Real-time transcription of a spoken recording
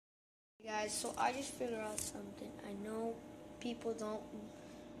Guys, so I just figured out something. I know people don't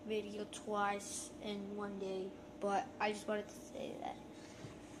video twice in one day, but I just wanted to say that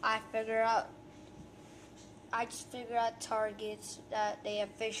I just figured out targets that they have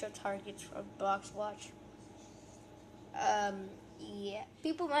visual targets for Blowtorch. Yeah,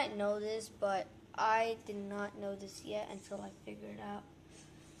 people might know this, but I did not know this yet until I figured it out.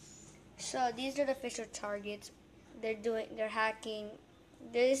 So these are the visual targets. They're hacking.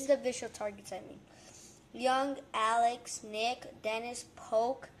 This is the visual targets, I mean. Young, Alex, Nick, Dennis,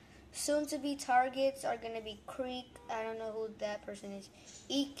 Poke. Soon-to-be targets are going to be Creek. I don't know who that person is.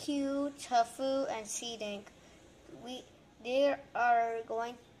 EQ, Tufu, and C-Dank. They are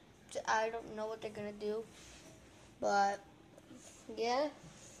going to, I don't know what they're going to do. But, yeah,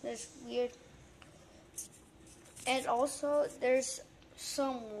 there's weird. And also, there's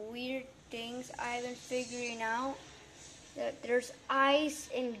some weird things I've been figuring out. There's ice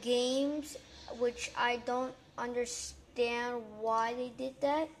in games, which I don't understand why they did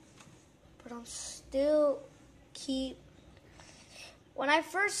that, but I'm still When I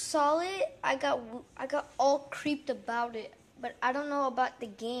first saw it, I got all creeped about it, but I don't know about the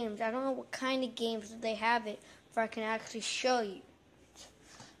games. I don't know what kind of games they have it, if I can actually show you.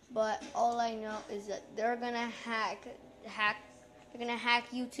 But all I know is that they're gonna hack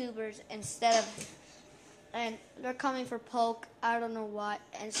YouTubers instead of. And they're coming for Poke, I don't know why.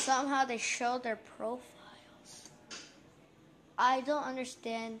 And somehow they show their profiles. I don't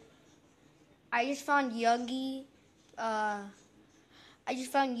understand. I just found Youngie's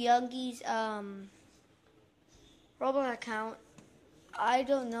Roblox account. I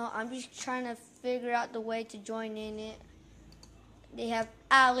don't know. I'm just trying to figure out the way to join in it. They have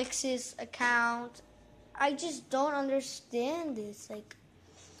Alex's account. I just don't understand this.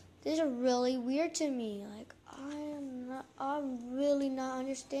 These are really weird to me. I'm really not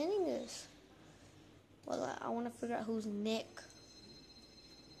understanding this. Well, I want to figure out who's Nick.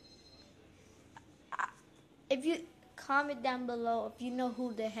 If you comment down below if you know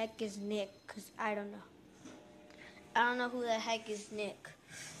who the heck is Nick, because I don't know. I don't know who the heck is Nick.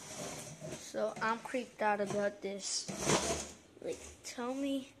 So I'm creeped out about this. Tell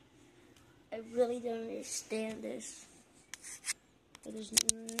me. I really don't understand this. There's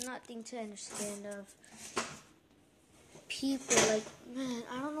nothing to understand of. People, man,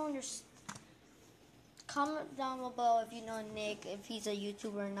 I don't understand. Comment down below if you know Nick, if he's a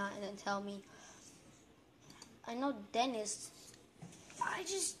YouTuber or not, and then tell me. I know Dennis. I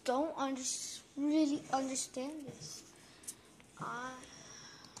just don't really understand this. Oh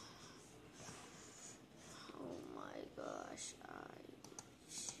my gosh. I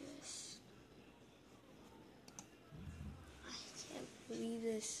can't believe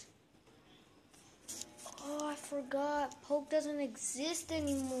this. Oh, I forgot. Poke doesn't exist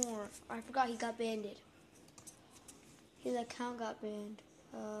anymore. I forgot he got banned. His account got banned.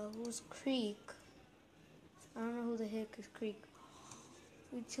 Who's Creek? I don't know who the heck is Creek.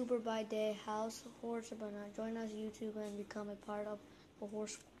 YouTuber by day, house horse by night. Join us YouTube and become a part of the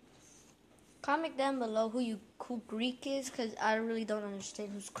horse. Comment down below who Greek is, because I really don't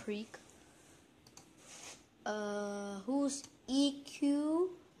understand who's Creek. Who's EQ?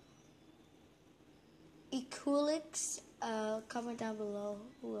 Equilix, comment down below.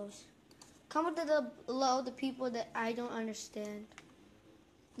 Who else? Comment down below the people that I don't understand.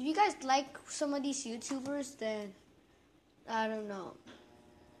 If you guys like some of these YouTubers, then I don't know.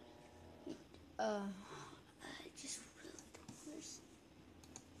 I just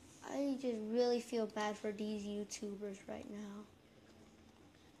really feel bad for these YouTubers right now.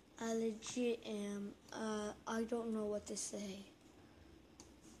 I legit am. I don't know what to say.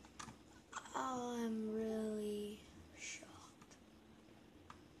 I'm really shocked.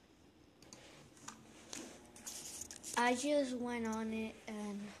 I just went on it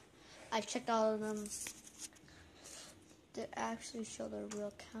and I checked all of them. They actually show their real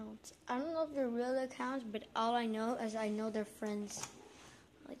accounts. I don't know if they're real accounts, but all I know is I know they're friends.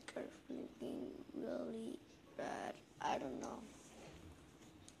 Are being really bad. I don't know.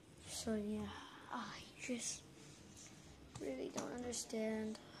 So yeah, I just really don't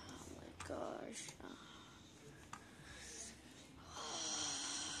understand. Gosh. Oh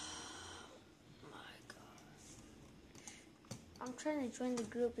my gosh. I'm trying to join the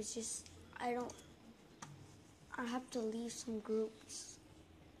group. It's just, I have to leave some groups.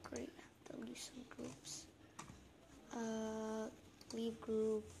 Great, I have to leave some groups. Leave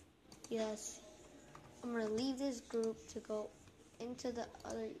group. Yes. I'm going to leave this group to go into the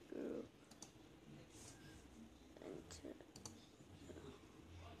other group.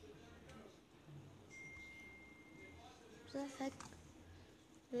 What the heck?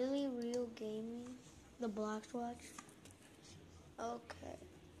 Really real gaming, the Blowtorch. Okay,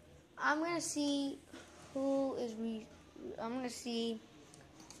 I'm gonna see who is I'm gonna see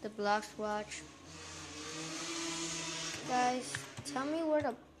the Blowtorch. Guys, tell me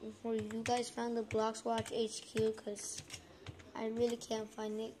where you guys found the Blowtorch HQ, cause I really can't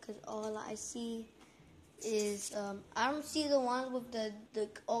find it. Cause all I see is I don't see the ones with the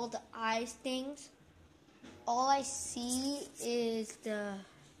all the eyes things. All I see is the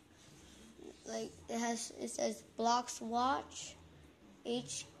it says Blowtorch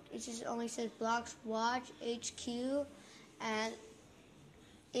H. It just only says Blowtorch HQ, and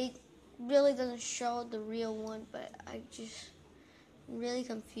it really doesn't show the real one. But I'm really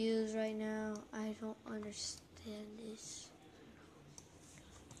confused right now. I don't understand this.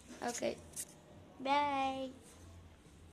 Okay, bye.